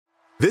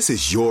This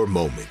is your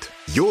moment,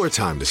 your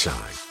time to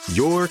shine,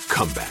 your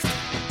comeback.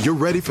 You're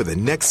ready for the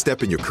next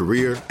step in your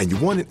career, and you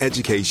want an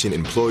education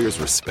employers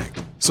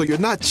respect. So you're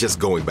not just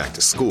going back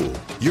to school,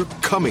 you're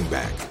coming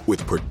back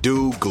with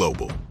Purdue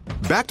Global.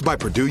 Backed by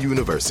Purdue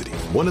University,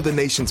 one of the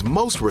nation's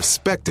most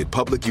respected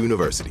public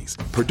universities,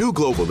 Purdue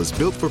Global is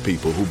built for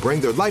people who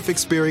bring their life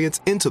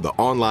experience into the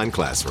online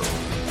classroom.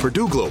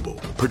 Purdue Global,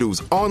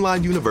 Purdue's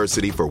online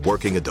university for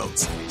working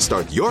adults.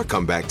 Start your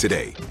comeback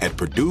today at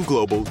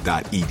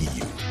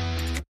purdueglobal.edu.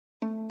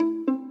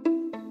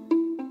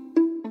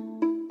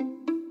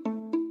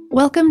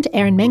 Welcome to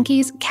Aaron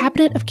Mahnke's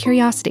Cabinet of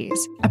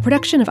Curiosities, a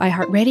production of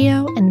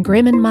iHeartRadio and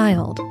Grim and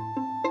Mild.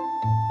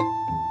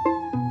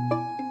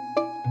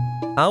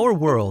 Our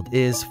world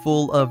is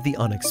full of the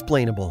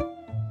unexplainable.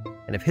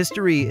 And if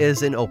history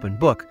is an open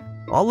book,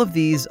 all of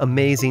these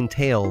amazing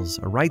tales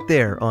are right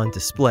there on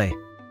display,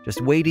 just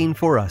waiting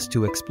for us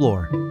to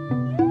explore.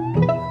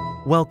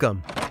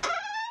 Welcome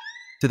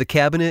to the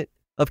Cabinet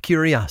of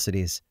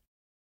Curiosities.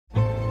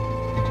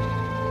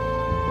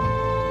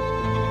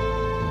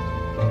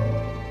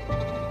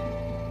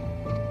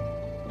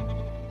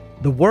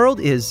 The world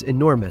is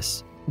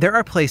enormous. There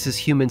are places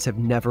humans have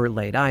never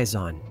laid eyes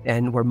on,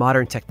 and where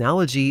modern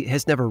technology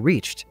has never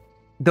reached.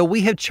 Though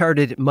we have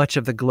charted much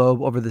of the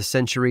globe over the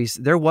centuries,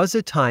 there was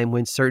a time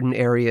when certain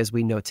areas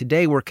we know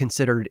today were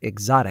considered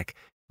exotic,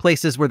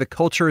 places where the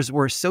cultures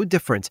were so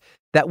different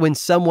that when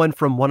someone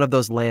from one of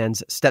those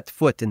lands stepped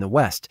foot in the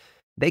West,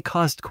 they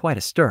caused quite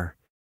a stir.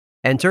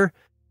 Enter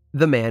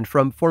the man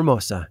from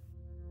Formosa.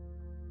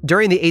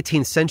 During the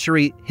 18th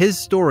century, his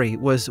story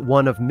was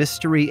one of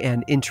mystery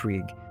and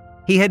intrigue.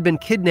 He had been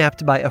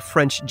kidnapped by a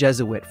French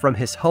Jesuit from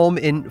his home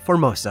in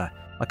Formosa,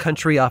 a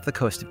country off the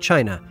coast of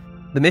China.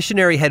 The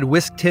missionary had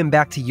whisked him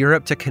back to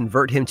Europe to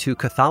convert him to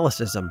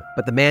Catholicism,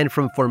 but the man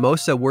from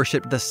Formosa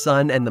worshipped the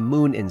sun and the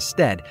moon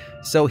instead,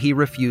 so he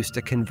refused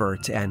to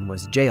convert and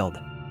was jailed.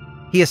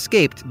 He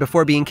escaped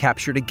before being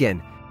captured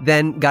again,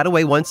 then got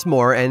away once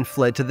more and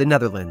fled to the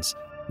Netherlands.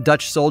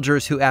 Dutch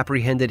soldiers who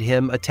apprehended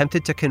him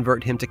attempted to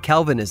convert him to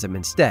Calvinism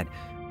instead,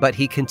 but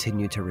he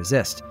continued to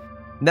resist.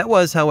 That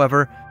was,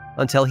 however,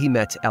 until he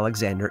met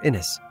Alexander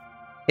Innes.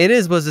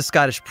 Innes was a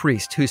Scottish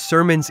priest whose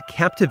sermons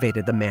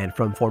captivated the man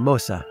from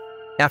Formosa.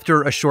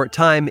 After a short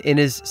time,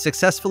 Innes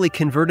successfully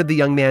converted the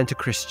young man to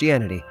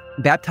Christianity,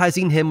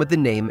 baptizing him with the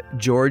name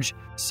George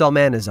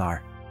Psalmanazar.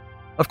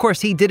 Of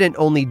course, he didn't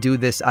only do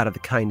this out of the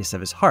kindness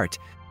of his heart.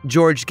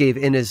 George gave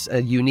Innes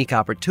a unique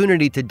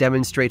opportunity to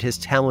demonstrate his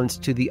talents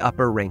to the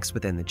upper ranks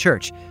within the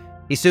church.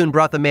 He soon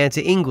brought the man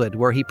to England,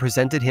 where he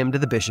presented him to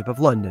the Bishop of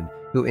London,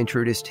 who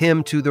introduced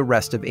him to the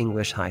rest of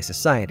English high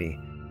society.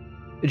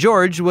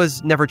 George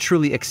was never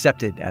truly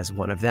accepted as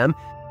one of them.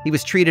 He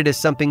was treated as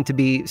something to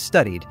be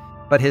studied,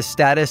 but his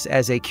status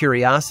as a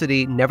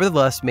curiosity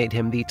nevertheless made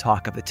him the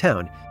talk of the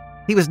town.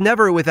 He was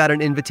never without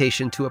an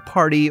invitation to a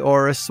party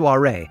or a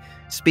soiree,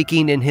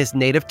 speaking in his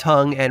native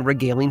tongue and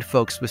regaling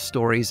folks with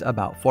stories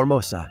about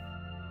Formosa.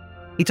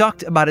 He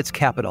talked about its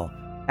capital,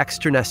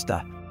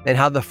 Externesta, and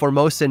how the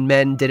Formosan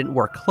men didn't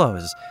wear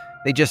clothes.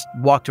 They just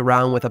walked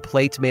around with a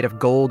plate made of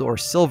gold or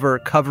silver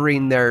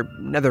covering their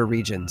nether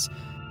regions.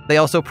 They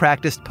also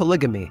practiced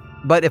polygamy,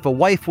 but if a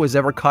wife was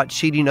ever caught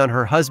cheating on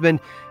her husband,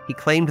 he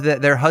claimed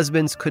that their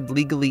husbands could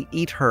legally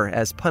eat her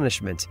as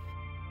punishment.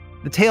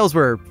 The tales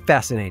were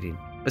fascinating,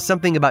 but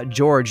something about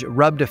George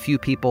rubbed a few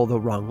people the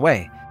wrong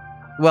way.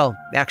 Well,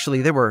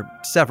 actually, there were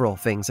several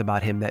things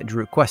about him that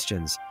drew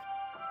questions.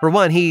 For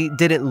one, he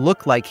didn't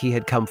look like he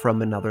had come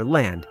from another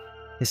land.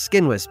 His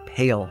skin was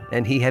pale,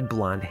 and he had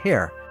blonde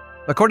hair.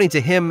 According to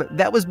him,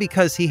 that was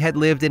because he had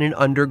lived in an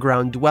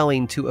underground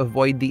dwelling to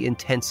avoid the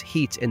intense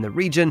heat in the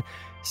region,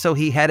 so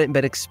he hadn't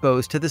been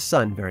exposed to the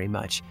sun very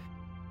much.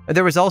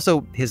 There was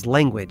also his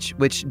language,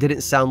 which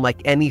didn't sound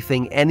like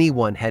anything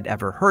anyone had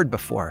ever heard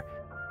before.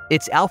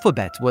 Its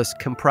alphabet was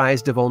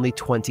comprised of only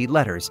 20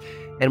 letters,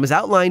 and was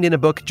outlined in a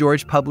book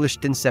George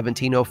published in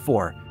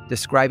 1704,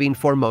 describing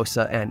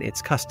Formosa and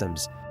its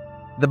customs.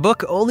 The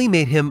book only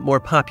made him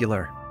more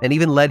popular, and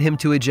even led him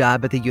to a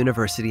job at the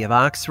University of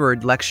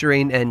Oxford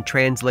lecturing and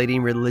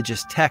translating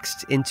religious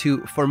texts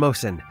into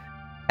Formosan.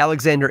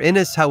 Alexander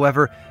Innes,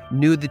 however,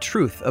 knew the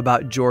truth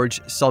about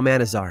George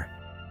Psalmanazar.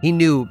 He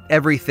knew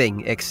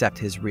everything except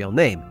his real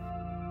name.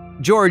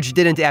 George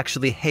didn't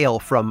actually hail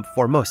from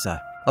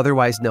Formosa,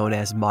 otherwise known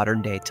as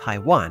modern-day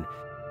Taiwan.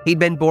 He'd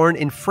been born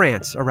in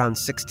France around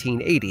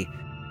 1680.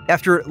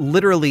 After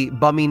literally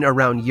bumming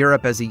around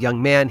Europe as a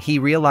young man, he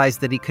realized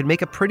that he could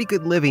make a pretty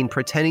good living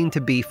pretending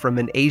to be from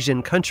an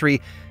Asian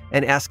country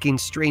and asking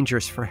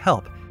strangers for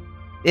help.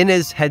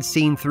 Innes had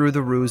seen through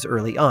the ruse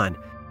early on,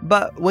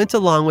 but went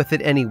along with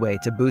it anyway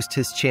to boost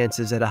his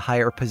chances at a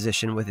higher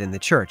position within the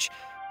church.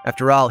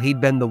 After all, he'd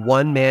been the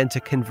one man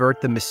to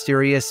convert the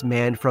mysterious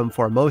man from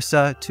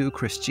Formosa to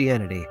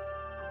Christianity.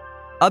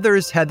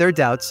 Others had their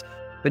doubts,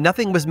 but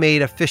nothing was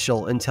made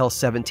official until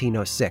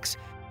 1706,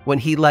 when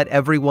he let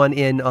everyone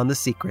in on the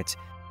secret.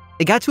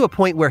 It got to a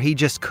point where he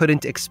just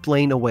couldn't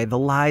explain away the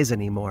lies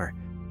anymore.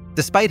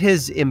 Despite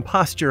his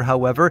imposture,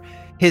 however,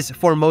 his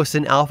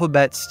Formosan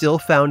alphabet still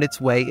found its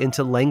way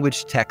into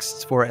language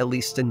texts for at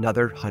least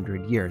another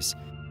 100 years.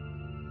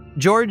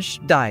 George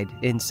died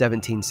in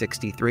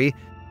 1763,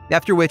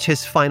 after which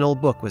his final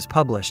book was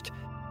published,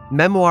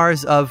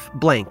 Memoirs of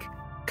Blank,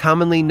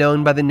 commonly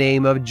known by the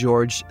name of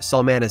George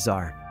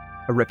Psalmanazar,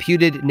 a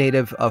reputed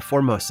native of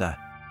Formosa.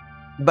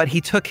 But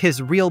he took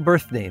his real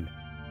birth name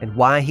and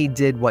why he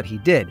did what he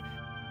did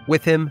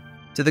with him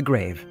to the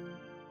grave.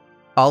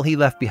 All he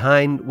left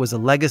behind was a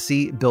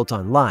legacy built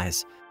on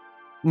lies,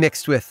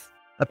 mixed with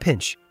a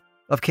pinch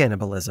of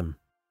cannibalism.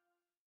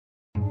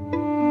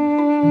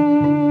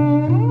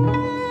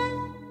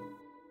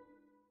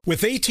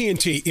 With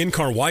AT&T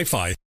in-car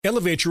Wi-Fi,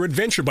 elevate your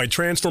adventure by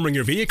transforming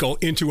your vehicle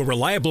into a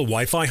reliable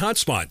Wi-Fi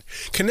hotspot.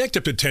 Connect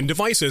up to 10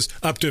 devices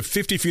up to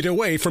 50 feet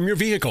away from your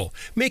vehicle,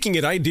 making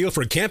it ideal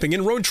for camping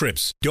and road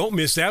trips. Don't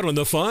miss out on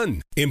the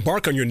fun.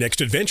 Embark on your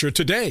next adventure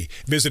today.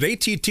 Visit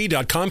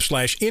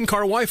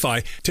att.com/in-car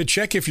Wi-Fi to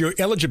check if you're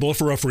eligible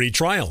for a free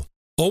trial.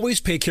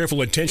 Always pay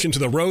careful attention to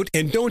the road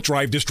and don't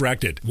drive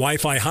distracted.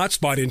 Wi-Fi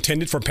hotspot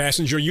intended for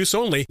passenger use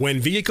only when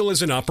vehicle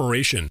is in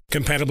operation.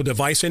 Compatible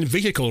device and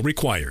vehicle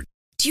required.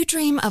 Do you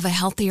dream of a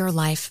healthier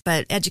life,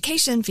 but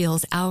education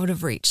feels out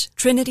of reach?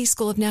 Trinity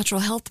School of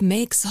Natural Health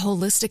makes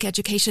holistic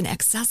education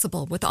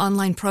accessible with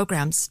online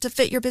programs to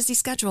fit your busy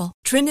schedule.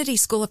 Trinity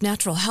School of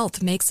Natural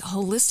Health makes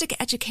holistic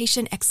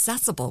education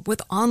accessible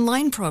with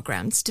online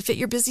programs to fit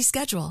your busy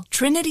schedule.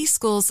 Trinity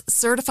School's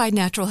Certified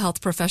Natural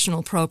Health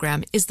Professional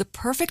Program is the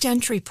perfect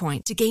entry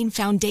point to gain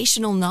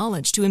foundational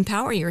knowledge to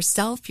empower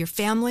yourself, your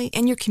family,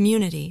 and your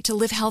community to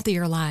live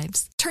healthier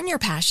lives. Turn your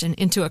passion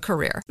into a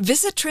career.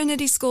 Visit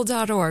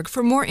trinityschool.org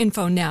for more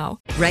info now.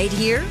 Right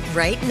here,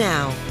 right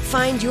now.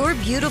 Find your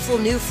beautiful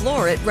new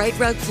floor at Right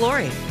Rug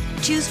Flooring.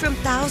 Choose from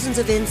thousands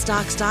of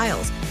in-stock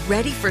styles,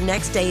 ready for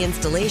next day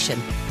installation,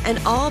 and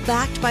all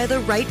backed by the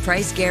right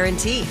price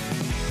guarantee.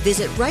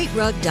 Visit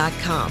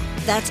rightrug.com.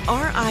 That's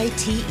RITERUG.com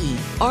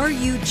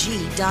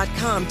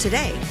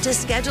today to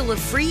schedule a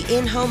free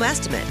in-home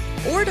estimate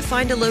or to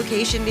find a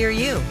location near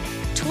you.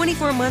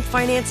 24-month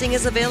financing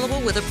is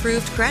available with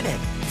approved credit.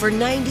 For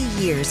 90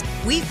 years,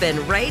 we've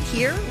been right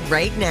here,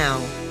 right now.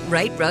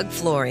 Right Rug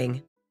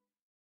Flooring.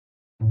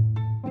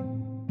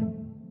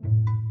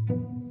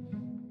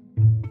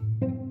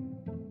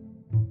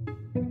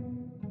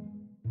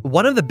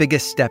 One of the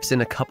biggest steps in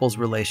a couple's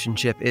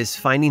relationship is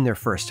finding their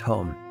first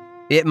home.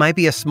 It might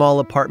be a small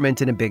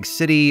apartment in a big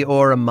city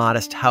or a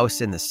modest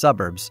house in the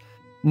suburbs.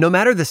 No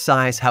matter the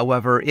size,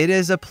 however, it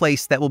is a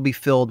place that will be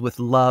filled with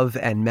love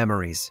and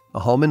memories, a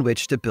home in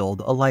which to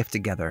build a life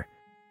together.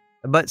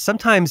 But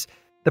sometimes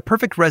the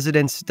perfect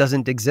residence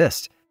doesn't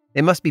exist.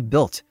 It must be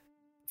built.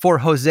 For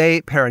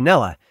Jose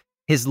Perenella,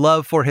 his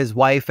love for his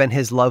wife and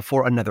his love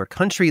for another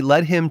country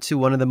led him to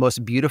one of the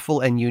most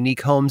beautiful and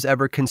unique homes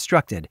ever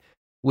constructed,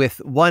 with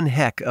one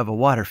heck of a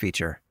water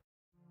feature.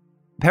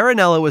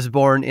 Perenella was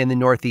born in the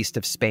northeast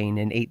of Spain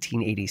in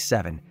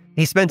 1887.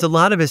 He spent a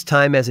lot of his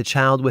time as a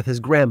child with his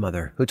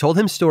grandmother, who told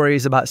him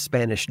stories about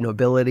Spanish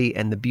nobility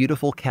and the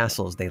beautiful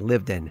castles they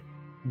lived in.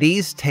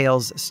 These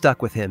tales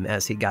stuck with him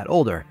as he got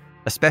older,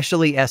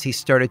 especially as he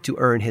started to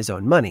earn his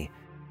own money.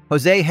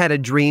 Jose had a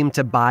dream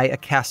to buy a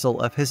castle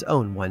of his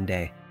own one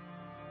day.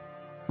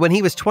 When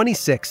he was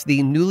 26,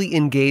 the newly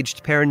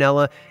engaged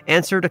Perenella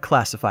answered a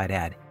classified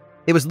ad.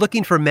 It was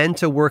looking for men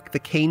to work the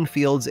cane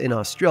fields in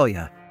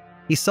Australia.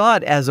 He saw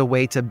it as a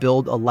way to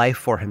build a life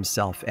for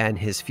himself and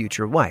his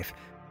future wife.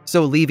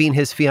 So leaving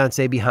his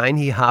fiancée behind,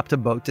 he hopped a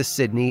boat to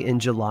Sydney in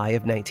July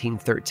of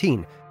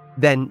 1913,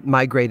 then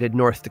migrated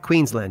north to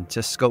Queensland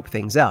to scope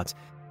things out.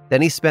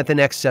 Then he spent the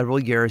next several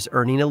years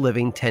earning a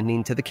living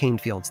tending to the cane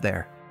fields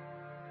there.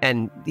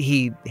 And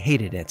he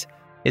hated it.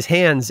 His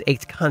hands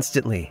ached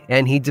constantly,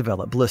 and he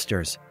developed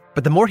blisters.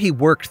 But the more he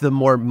worked, the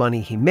more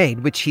money he made,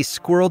 which he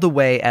squirreled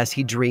away as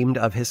he dreamed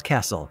of his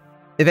castle.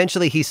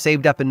 Eventually, he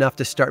saved up enough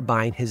to start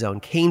buying his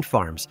own cane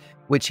farms,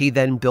 which he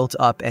then built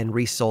up and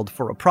resold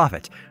for a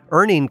profit,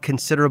 earning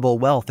considerable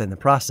wealth in the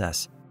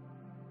process.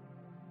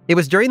 It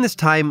was during this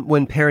time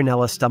when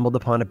Perenella stumbled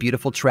upon a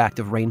beautiful tract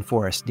of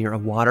rainforest near a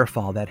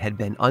waterfall that had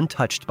been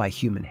untouched by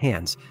human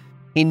hands.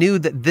 He knew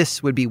that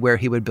this would be where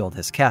he would build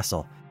his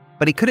castle,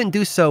 but he couldn't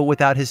do so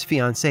without his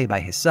fiancée by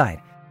his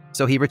side,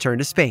 so he returned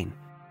to Spain,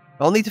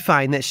 only to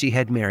find that she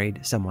had married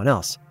someone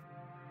else.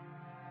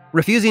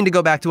 Refusing to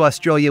go back to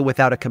Australia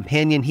without a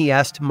companion, he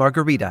asked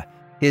Margarita,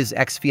 his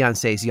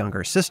ex-fiancée's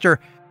younger sister,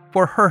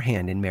 for her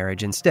hand in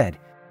marriage instead.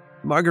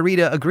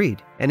 Margarita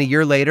agreed, and a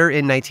year later,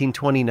 in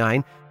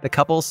 1929, the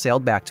couple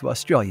sailed back to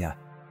Australia.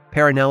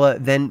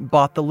 Perenella then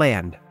bought the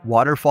land,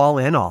 waterfall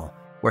and all,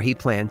 where he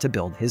planned to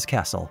build his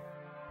castle.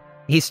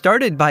 He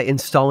started by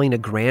installing a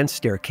grand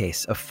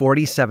staircase of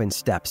 47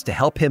 steps to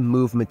help him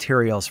move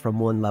materials from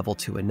one level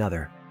to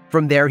another.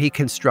 From there, he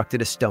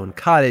constructed a stone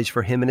cottage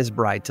for him and his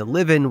bride to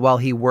live in while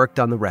he worked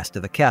on the rest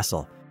of the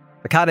castle.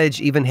 The cottage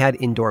even had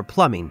indoor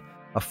plumbing,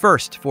 a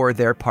first for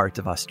their part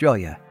of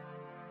Australia.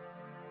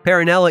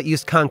 Perenella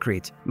used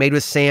concrete, made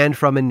with sand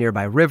from a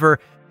nearby river,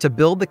 to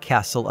build the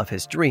castle of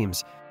his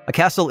dreams, a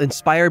castle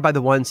inspired by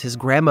the ones his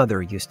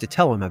grandmother used to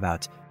tell him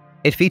about.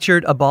 It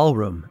featured a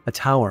ballroom, a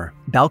tower,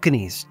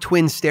 balconies,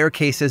 twin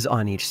staircases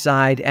on each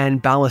side,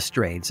 and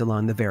balustrades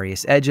along the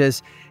various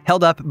edges,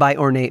 held up by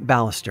ornate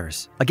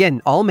balusters,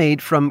 again, all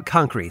made from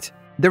concrete.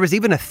 There was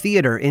even a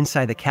theater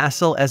inside the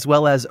castle, as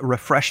well as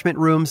refreshment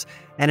rooms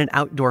and an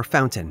outdoor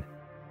fountain.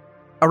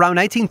 Around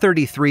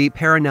 1933,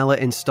 Peronella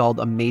installed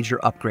a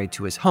major upgrade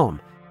to his home,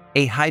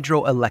 a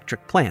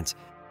hydroelectric plant,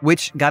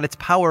 which got its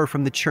power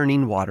from the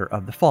churning water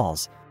of the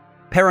falls.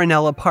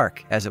 Peronella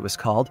Park, as it was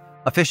called,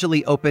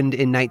 officially opened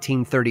in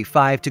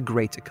 1935 to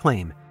great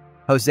acclaim.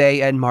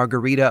 Jose and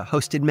Margarita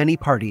hosted many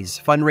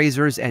parties,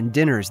 fundraisers, and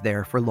dinners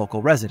there for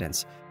local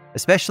residents,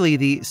 especially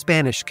the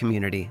Spanish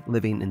community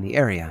living in the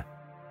area.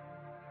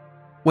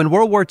 When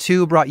World War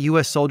II brought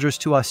U.S. soldiers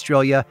to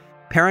Australia,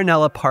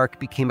 Peronella Park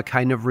became a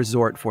kind of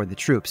resort for the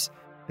troops.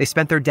 They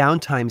spent their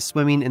downtime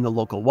swimming in the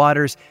local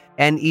waters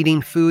and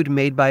eating food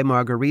made by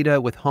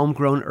Margarita with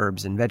homegrown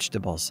herbs and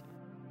vegetables.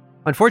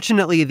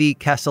 Unfortunately, the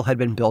castle had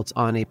been built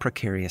on a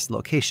precarious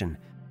location.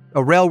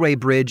 A railway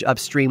bridge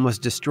upstream was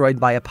destroyed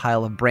by a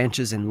pile of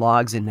branches and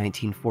logs in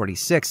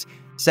 1946,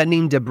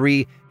 sending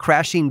debris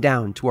crashing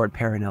down toward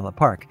Peronella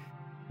Park.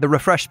 The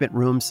refreshment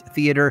rooms,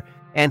 theater,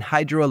 and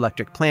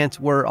hydroelectric plant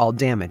were all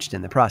damaged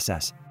in the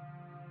process.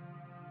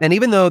 And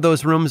even though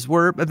those rooms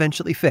were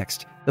eventually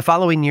fixed, the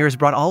following years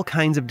brought all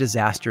kinds of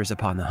disasters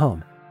upon the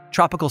home.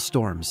 Tropical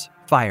storms,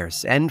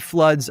 fires, and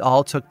floods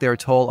all took their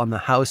toll on the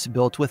house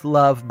built with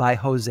love by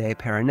Jose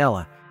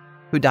Peronella,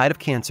 who died of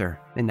cancer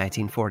in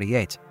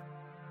 1948.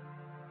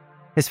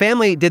 His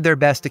family did their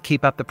best to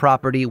keep up the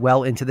property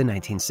well into the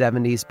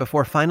 1970s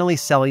before finally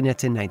selling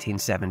it in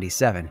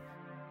 1977.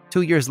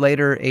 2 years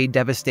later, a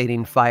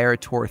devastating fire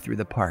tore through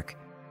the park.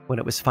 When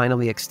it was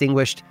finally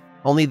extinguished,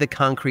 only the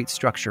concrete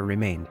structure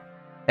remained.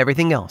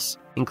 Everything else,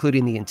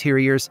 including the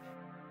interiors,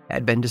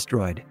 had been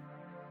destroyed.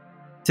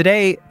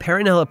 Today,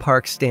 Peronella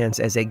Park stands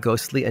as a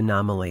ghostly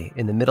anomaly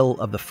in the middle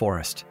of the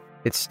forest.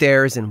 Its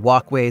stairs and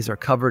walkways are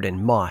covered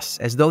in moss,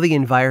 as though the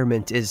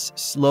environment is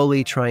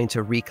slowly trying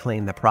to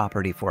reclaim the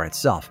property for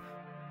itself.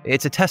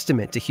 It's a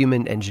testament to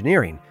human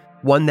engineering,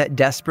 one that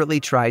desperately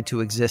tried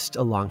to exist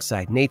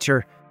alongside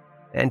nature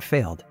and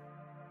failed.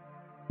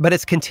 But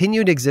its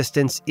continued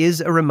existence is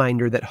a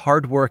reminder that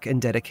hard work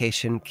and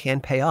dedication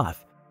can pay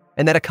off,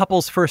 and that a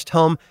couple's first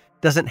home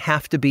doesn't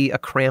have to be a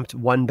cramped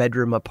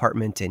one-bedroom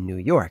apartment in New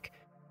York.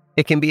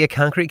 It can be a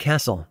concrete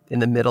castle in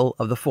the middle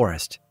of the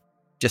forest,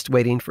 just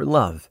waiting for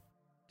love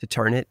to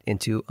turn it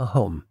into a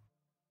home.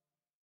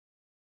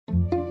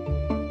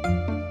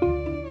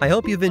 I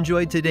hope you've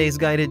enjoyed today's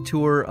guided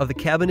tour of the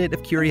Cabinet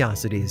of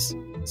Curiosities.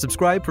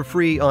 Subscribe for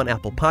free on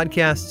Apple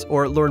Podcasts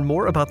or learn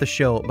more about the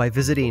show by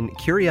visiting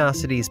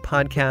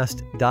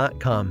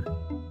curiositiespodcast.com.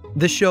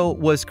 This show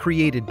was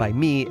created by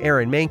me,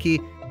 Aaron Mahnke,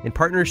 in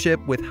partnership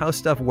with How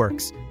Stuff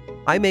Works.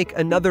 I make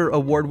another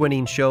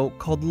award-winning show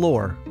called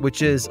Lore,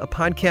 which is a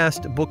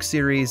podcast, book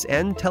series,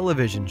 and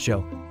television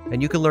show,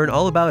 and you can learn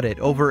all about it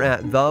over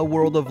at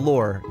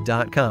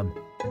theworldoflore.com.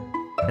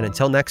 And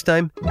until next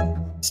time,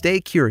 stay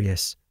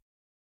curious.